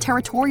 tribal, and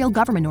territorial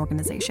government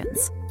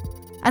organizations.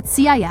 At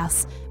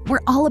CIS, we're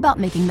all about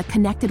making the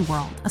connected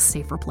world a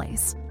safer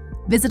place.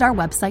 Visit our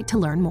website to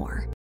learn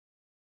more.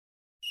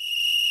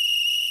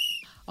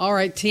 All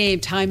right, team,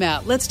 time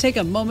out. Let's take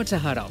a moment to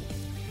huddle.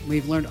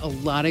 We've learned a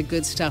lot of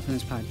good stuff in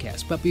this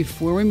podcast, but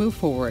before we move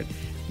forward,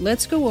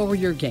 let's go over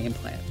your game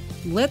plan.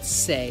 Let's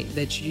say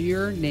that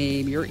your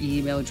name, your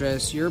email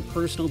address, your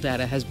personal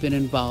data has been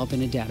involved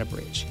in a data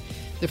breach.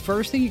 The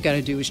first thing you got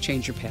to do is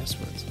change your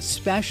passwords,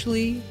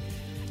 especially,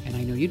 and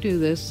I know you do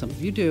this, some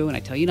of you do, and I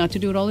tell you not to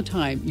do it all the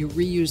time, you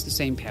reuse the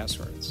same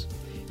passwords.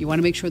 You want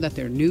to make sure that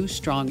they're new,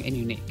 strong, and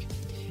unique.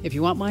 If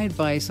you want my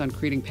advice on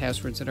creating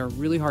passwords that are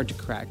really hard to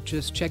crack,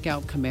 just check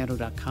out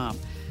Komando.com.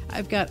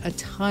 I've got a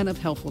ton of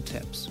helpful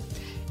tips.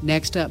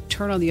 Next up,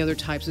 turn on the other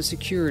types of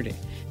security.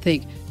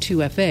 Think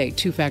 2FA,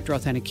 two-factor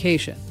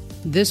authentication.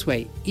 This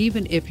way,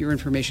 even if your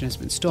information has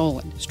been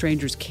stolen,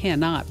 strangers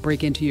cannot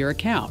break into your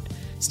account.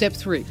 Step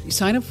 3,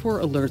 sign up for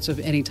alerts of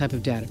any type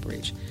of data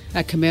breach.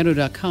 At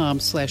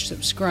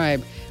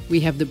Komando.com/subscribe, we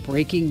have the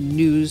breaking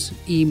news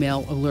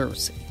email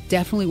alerts.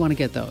 Definitely want to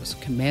get those.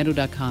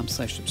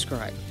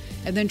 Komando.com/subscribe.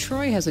 And then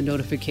Troy has a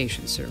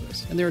notification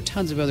service, and there are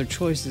tons of other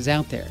choices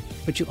out there.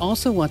 But you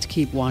also want to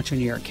keep watch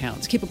on your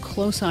accounts. Keep a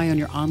close eye on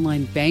your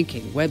online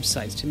banking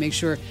websites to make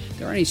sure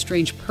there aren't any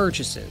strange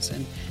purchases,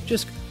 and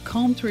just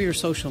comb through your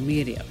social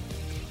media.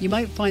 You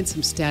might find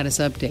some status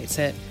updates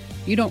that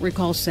you don't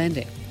recall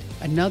sending.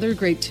 Another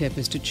great tip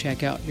is to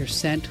check out your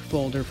sent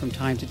folder from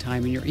time to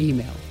time in your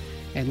email.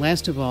 And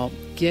last of all,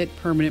 get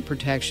permanent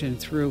protection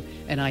through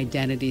an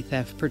identity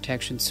theft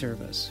protection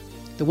service.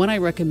 The one I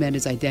recommend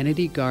is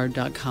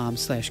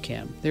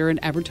IdentityGuard.com/Kim. They're an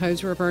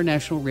advertiser of our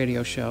national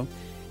radio show,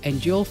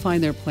 and you'll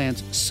find their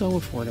plans so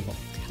affordable.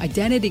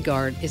 Identity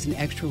Guard is an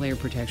extra layer of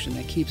protection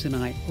that keeps an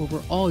eye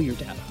over all your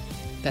data.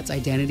 That's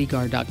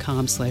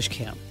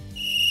IdentityGuard.com/Kim.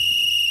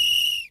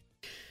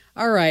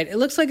 All right, it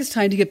looks like it's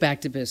time to get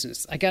back to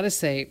business. I got to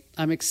say,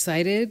 I'm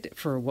excited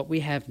for what we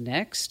have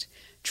next.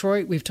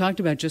 Troy, we've talked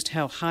about just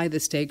how high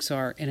the stakes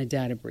are in a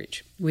data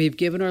breach. We've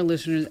given our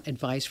listeners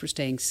advice for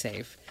staying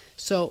safe.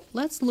 So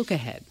let's look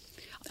ahead.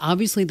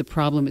 Obviously, the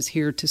problem is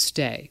here to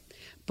stay,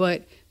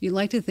 but you'd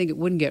like to think it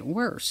wouldn't get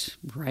worse,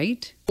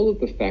 right? All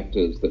of the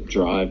factors that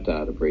drive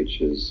data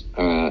breaches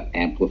are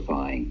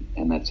amplifying,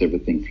 and that's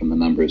everything from the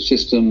number of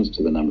systems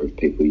to the number of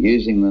people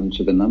using them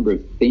to the number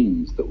of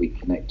things that we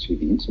connect to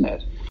the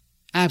internet.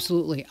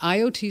 Absolutely.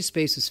 IoT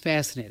space is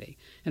fascinating.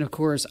 And of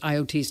course,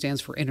 IoT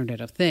stands for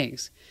Internet of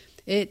Things.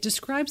 It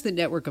describes the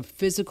network of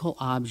physical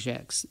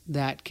objects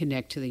that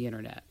connect to the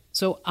internet.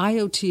 So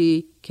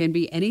IoT can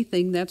be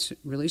anything that's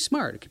really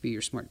smart. It could be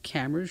your smart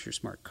cameras, your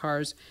smart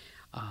cars,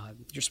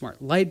 your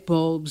smart light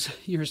bulbs,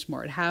 your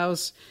smart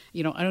house.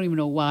 I don't even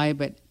know why,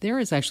 but there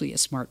is actually a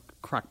smart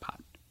crock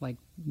pot. Like,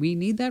 we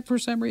need that for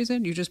some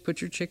reason. You just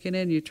put your chicken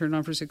in, you turn it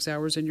on for 6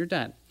 hours, and you're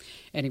done.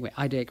 Anyway,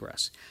 I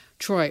digress.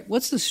 Troy,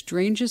 what's the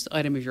strangest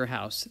item of your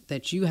house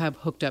that you have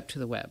hooked up to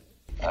the web?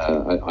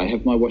 I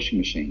have my washing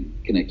machine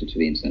connected to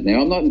the internet.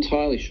 Now, I'm not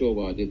entirely sure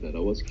why I did that. I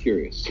was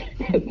curious.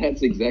 But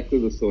that's exactly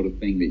the sort of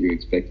thing that you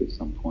expect at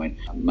some point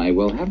may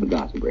well have a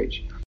data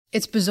breach.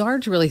 It's bizarre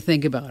to really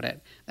think about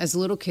it. As a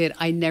little kid,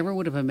 I never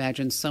would have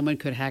imagined someone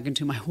could hack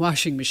into my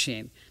washing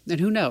machine. And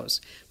who knows?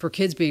 For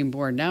kids being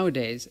born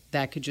nowadays,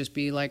 that could just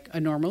be like a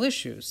normal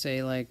issue,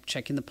 say like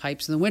checking the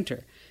pipes in the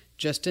winter.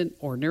 Just an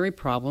ordinary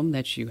problem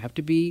that you have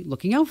to be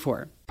looking out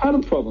for. Part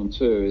of the problem,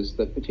 too, is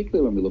that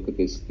particularly when we look at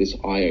this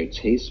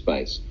IoT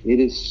space,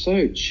 it is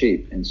so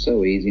cheap and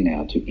so easy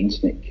now to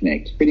internet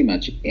connect pretty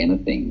much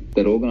anything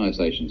that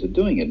organisations are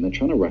doing it, and they're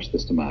trying to rush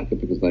this to market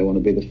because they want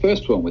to be the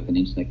first one with an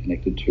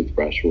internet-connected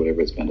toothbrush or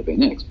whatever it's going to be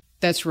next.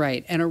 That's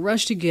right. And a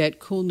rush to get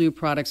cool new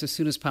products as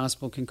soon as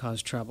possible can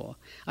cause trouble.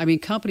 I mean,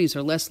 companies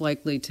are less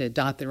likely to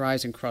dot their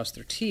I's and cross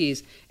their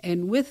T's.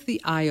 And with the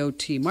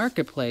IoT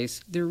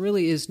marketplace, there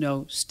really is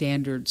no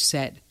standard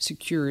set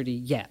security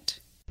yet.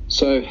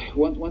 So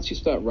once you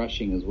start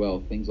rushing as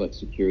well, things like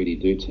security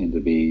do tend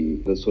to be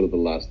the sort of the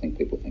last thing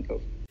people think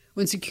of.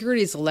 When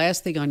security is the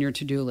last thing on your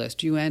to-do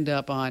list, you end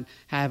up on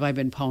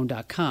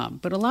haveibeenpwned.com.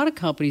 But a lot of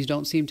companies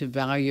don't seem to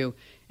value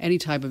any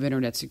type of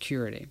internet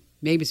security.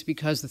 Maybe it's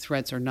because the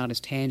threats are not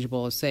as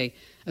tangible as, say,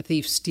 a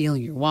thief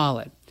stealing your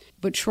wallet.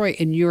 But Troy,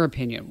 in your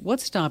opinion,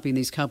 what's stopping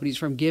these companies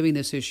from giving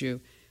this issue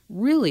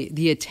really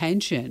the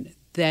attention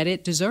that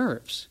it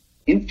deserves?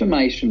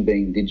 Information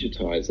being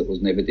digitized that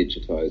was never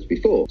digitized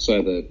before.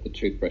 So the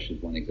toothbrush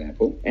is one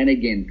example. And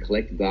again,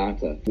 collect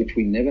data, which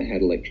we never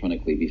had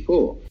electronically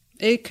before.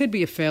 It could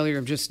be a failure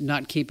of just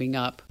not keeping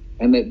up.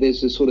 And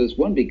there's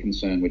one big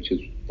concern, which is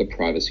the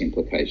privacy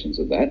implications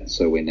of that.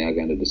 So we're now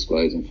going to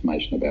disclose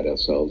information about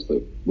ourselves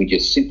that we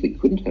just simply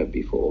couldn't have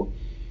before.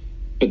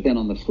 But then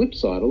on the flip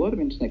side, a lot of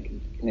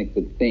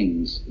internet-connected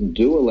things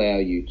do allow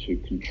you to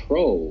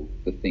control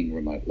the thing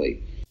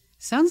remotely.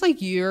 Sounds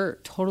like you're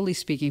totally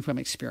speaking from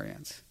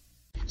experience.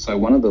 So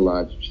one of the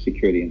large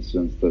security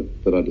incidents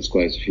that I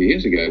disclosed a few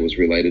years ago was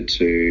related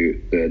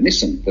to the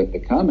Nissan, the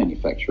car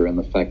manufacturer, and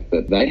the fact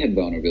that they had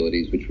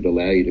vulnerabilities which would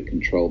allow you to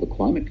control the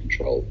climate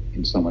control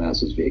in someone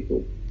else's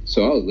vehicle.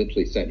 So I was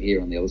literally sat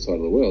here on the other side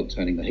of the world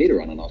turning the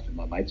heater on and off in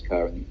my mate's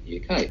car in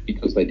the UK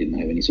because they didn't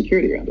have any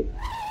security around it.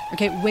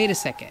 Okay, wait a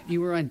second.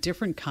 You were on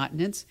different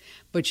continents,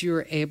 but you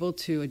were able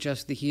to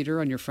adjust the heater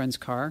on your friend's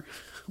car?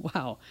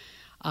 Wow.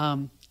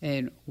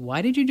 And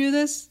why did you do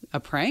this? A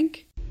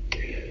prank?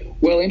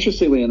 Well,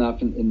 interestingly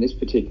enough, in this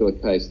particular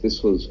case,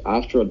 this was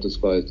after I'd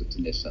disclosed it to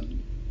Nissan,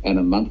 and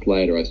a month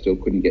later I still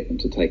couldn't get them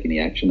to take any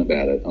action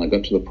about it. And I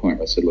got to the point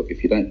where I said, look,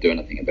 if you don't do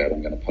anything about it,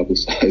 I'm going to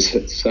publicise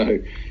it. So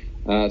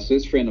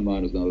this friend of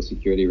mine was another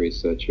security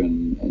researcher,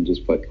 and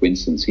just by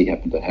coincidence, he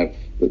happened to have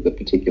the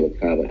particular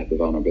car that had the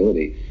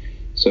vulnerability.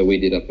 So we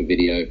did up a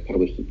video,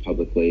 published it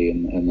publicly,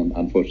 and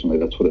unfortunately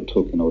that's what it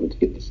took in order to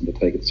get Nissan to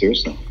take it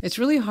seriously. It's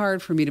really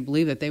hard for me to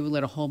believe that they would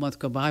let a whole month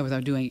go by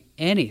without doing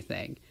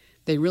anything.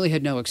 They really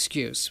had no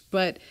excuse.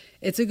 But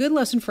it's a good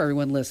lesson for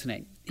everyone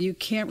listening. You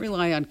can't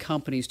rely on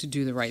companies to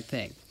do the right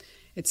thing.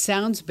 It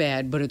sounds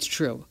bad, but it's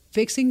true.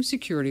 Fixing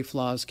security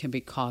flaws can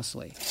be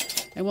costly.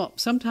 And well,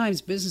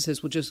 sometimes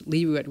businesses will just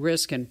leave you at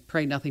risk and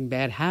pray nothing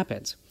bad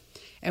happens.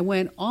 And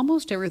when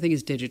almost everything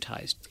is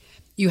digitized,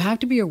 you have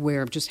to be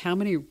aware of just how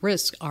many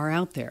risks are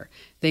out there.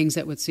 Things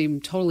that would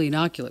seem totally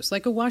innocuous,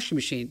 like a washing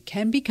machine,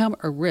 can become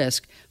a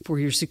risk for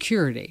your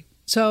security.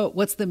 So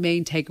what's the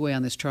main takeaway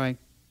on this, Troy?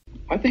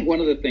 I think one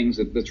of the things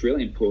that's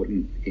really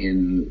important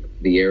in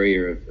the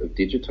area of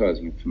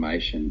digitizing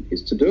information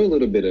is to do a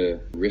little bit of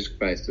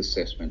risk-based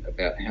assessment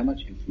about how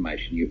much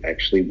information you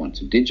actually want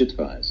to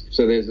digitize.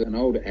 So there's an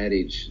old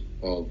adage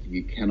of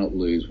you cannot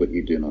lose what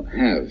you do not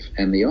have.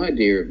 And the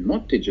idea of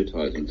not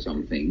digitizing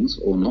some things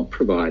or not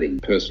providing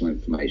personal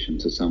information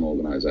to some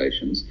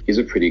organizations is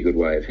a pretty good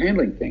way of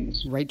handling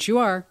things. Right you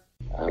are.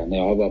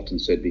 Now, I've often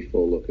said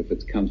before, look, if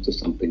it comes to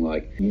something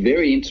like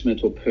very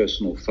intimate or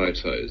personal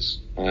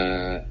photos,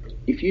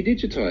 if you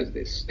digitize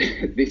this,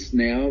 this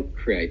now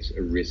creates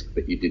a risk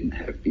that you didn't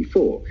have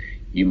before.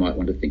 You might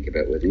want to think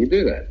about whether you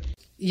do that.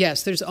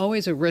 Yes, there's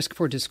always a risk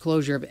for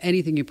disclosure of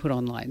anything you put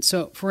online.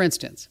 So, for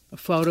instance, a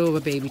photo of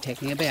a baby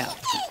taking a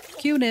bath.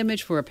 Cute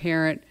image for a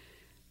parent,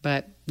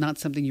 but not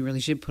something you really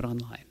should put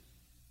online.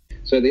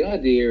 So the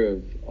idea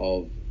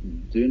of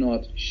do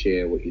not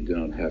share what you do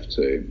not have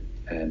to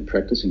and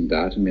practicing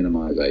data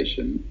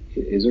minimization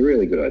is a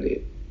really good idea.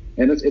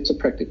 And it's a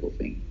practical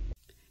thing.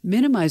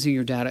 Minimizing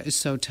your data is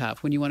so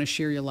tough when you want to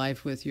share your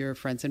life with your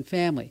friends and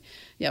family.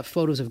 You have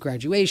photos of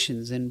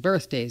graduations and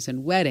birthdays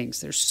and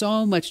weddings. There's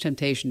so much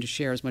temptation to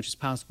share as much as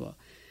possible.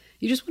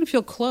 You just want to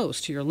feel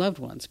close to your loved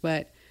ones,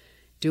 but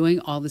doing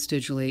all this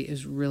digitally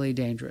is really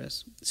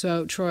dangerous.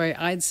 So, Troy,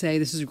 I'd say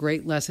this is a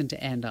great lesson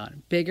to end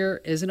on.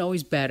 Bigger isn't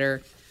always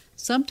better.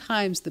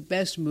 Sometimes the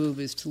best move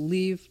is to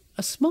leave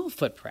a small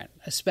footprint,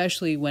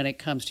 especially when it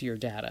comes to your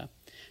data.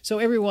 So,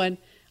 everyone,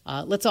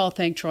 let's all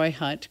thank Troy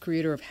Hunt,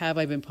 creator of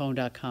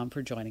HaveIBeenPwned.com,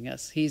 for joining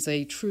us. He's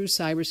a true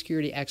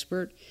cybersecurity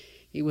expert.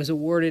 He was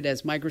awarded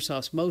as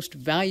Microsoft's most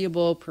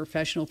valuable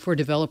professional for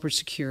developer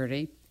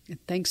security. And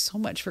thanks so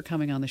much for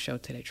coming on the show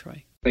today,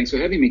 Troy. Thanks for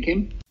having me,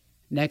 Kim.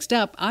 Next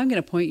up, I'm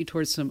going to point you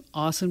towards some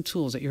awesome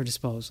tools at your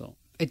disposal.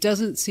 It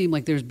doesn't seem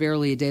like there's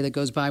barely a day that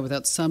goes by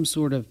without some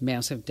sort of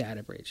massive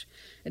data breach.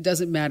 It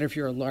doesn't matter if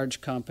you're a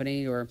large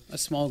company or a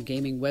small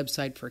gaming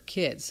website for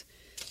kids.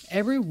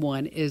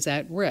 Everyone is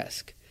at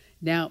risk.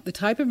 Now, the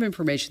type of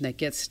information that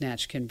gets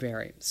snatched can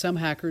vary. Some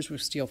hackers will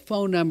steal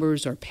phone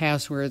numbers or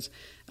passwords.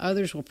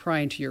 Others will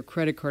pry into your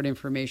credit card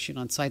information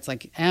on sites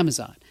like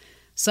Amazon.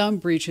 Some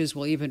breaches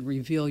will even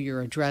reveal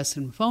your address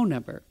and phone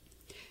number.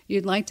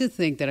 You'd like to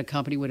think that a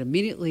company would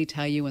immediately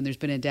tell you when there's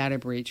been a data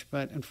breach,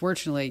 but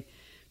unfortunately,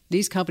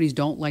 these companies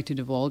don't like to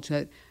divulge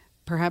that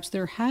perhaps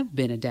there have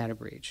been a data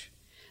breach.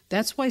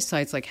 That's why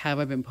sites like Have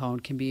I Been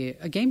Pwned can be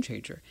a game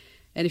changer.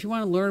 And if you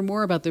want to learn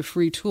more about the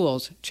free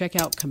tools, check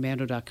out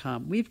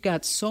Komando.com. We've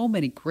got so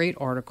many great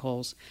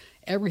articles,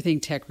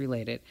 everything tech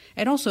related.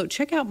 And also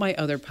check out my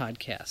other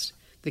podcast,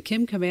 the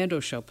Kim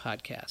Komando Show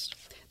podcast.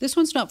 This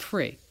one's not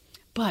free,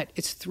 but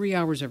it's 3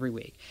 hours every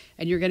week,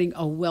 and you're getting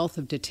a wealth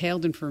of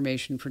detailed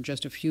information for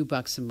just a few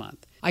bucks a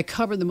month. I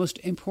cover the most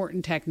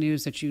important tech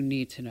news that you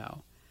need to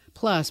know.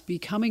 Plus,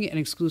 becoming an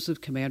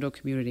exclusive Komando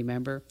community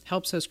member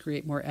helps us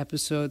create more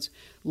episodes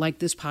like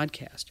this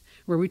podcast,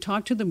 where we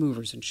talk to the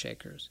movers and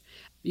shakers.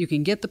 You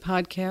can get the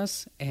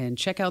podcasts and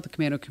check out the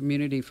Komando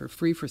community for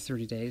free for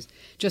 30 days.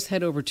 Just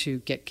head over to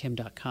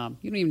getkim.com.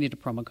 You don't even need a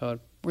promo code.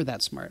 We're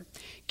that smart.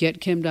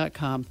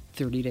 Getkim.com,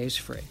 30 days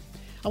free.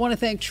 I want to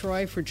thank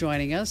Troy for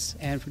joining us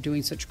and for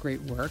doing such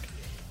great work.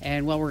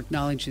 And while we're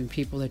acknowledging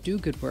people that do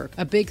good work,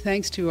 a big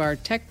thanks to our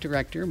tech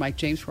director, Mike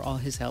James, for all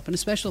his help, and a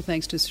special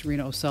thanks to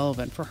Serena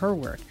O'Sullivan for her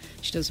work.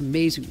 She does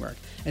amazing work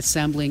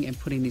assembling and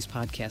putting these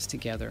podcasts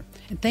together.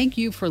 And thank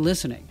you for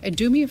listening. And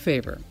do me a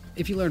favor,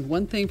 if you learned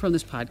one thing from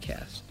this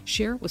podcast,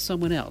 share it with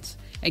someone else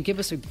and give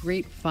us a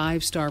great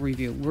 5-star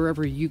review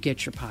wherever you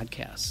get your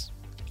podcasts.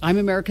 I'm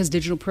America's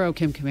Digital Pro,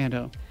 Kim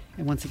Komando.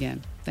 And once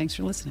again, thanks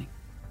for listening.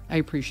 I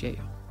appreciate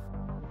you.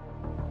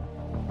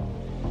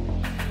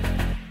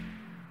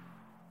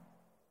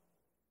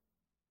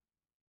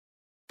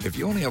 If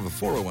you only have a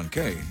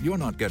 401k, you're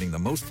not getting the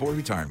most for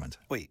retirement.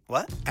 Wait,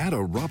 what? Add a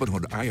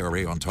Robinhood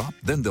IRA on top,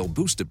 then they'll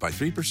boost it by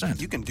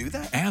 3%. You can do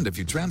that? And if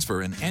you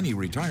transfer in any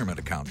retirement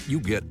account, you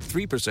get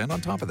 3%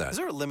 on top of that. Is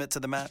there a limit to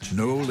the match?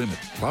 No limit.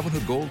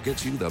 Robinhood Gold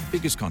gets you the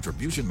biggest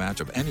contribution match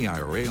of any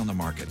IRA on the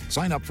market.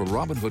 Sign up for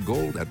Robinhood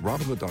Gold at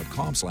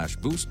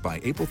Robinhood.com/boost by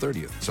April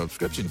 30th.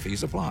 Subscription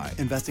fees apply.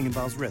 Investing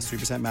involves risk.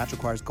 3% match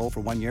requires gold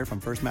for 1 year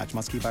from first match.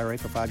 Must keep IRA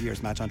for 5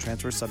 years. Match on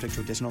transfers subject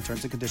to additional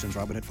terms and conditions.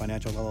 Robinhood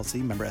Financial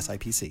LLC, member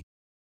SIPC.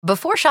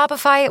 Before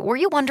Shopify, were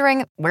you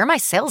wondering, where are my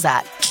sales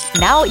at?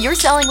 Now you're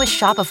selling with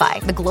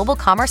Shopify, the global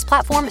commerce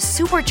platform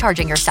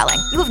supercharging your selling.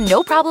 You have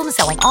no problem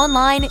selling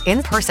online,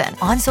 in person,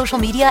 on social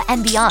media,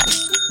 and beyond.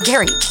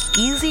 Gary,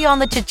 easy on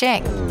the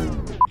cha-ching.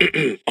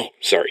 Oh,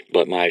 sorry,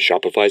 but my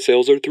Shopify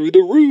sales are through the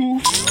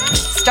roof.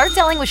 Start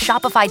selling with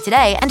Shopify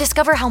today and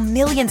discover how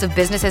millions of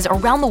businesses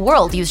around the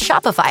world use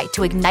Shopify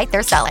to ignite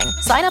their selling.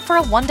 Sign up for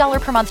a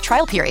 $1 per month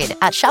trial period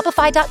at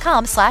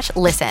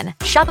shopify.com/listen.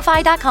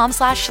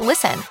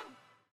 Shopify.com/listen.